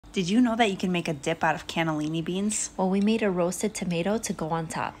Did you know that you can make a dip out of cannellini beans? Well, we made a roasted tomato to go on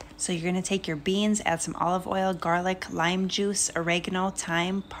top. So you're going to take your beans, add some olive oil, garlic, lime juice, oregano,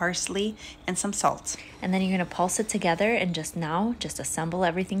 thyme, parsley, and some salt. And then you're going to pulse it together and just assemble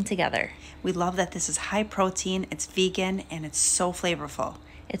everything together. We love that this is high protein, it's vegan, and it's so flavorful.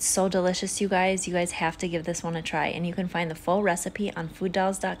 It's so delicious, you guys. You guys have to give this one a try. And you can find the full recipe on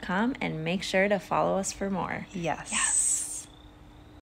fooddolls.com and make sure to follow us for more. Yes.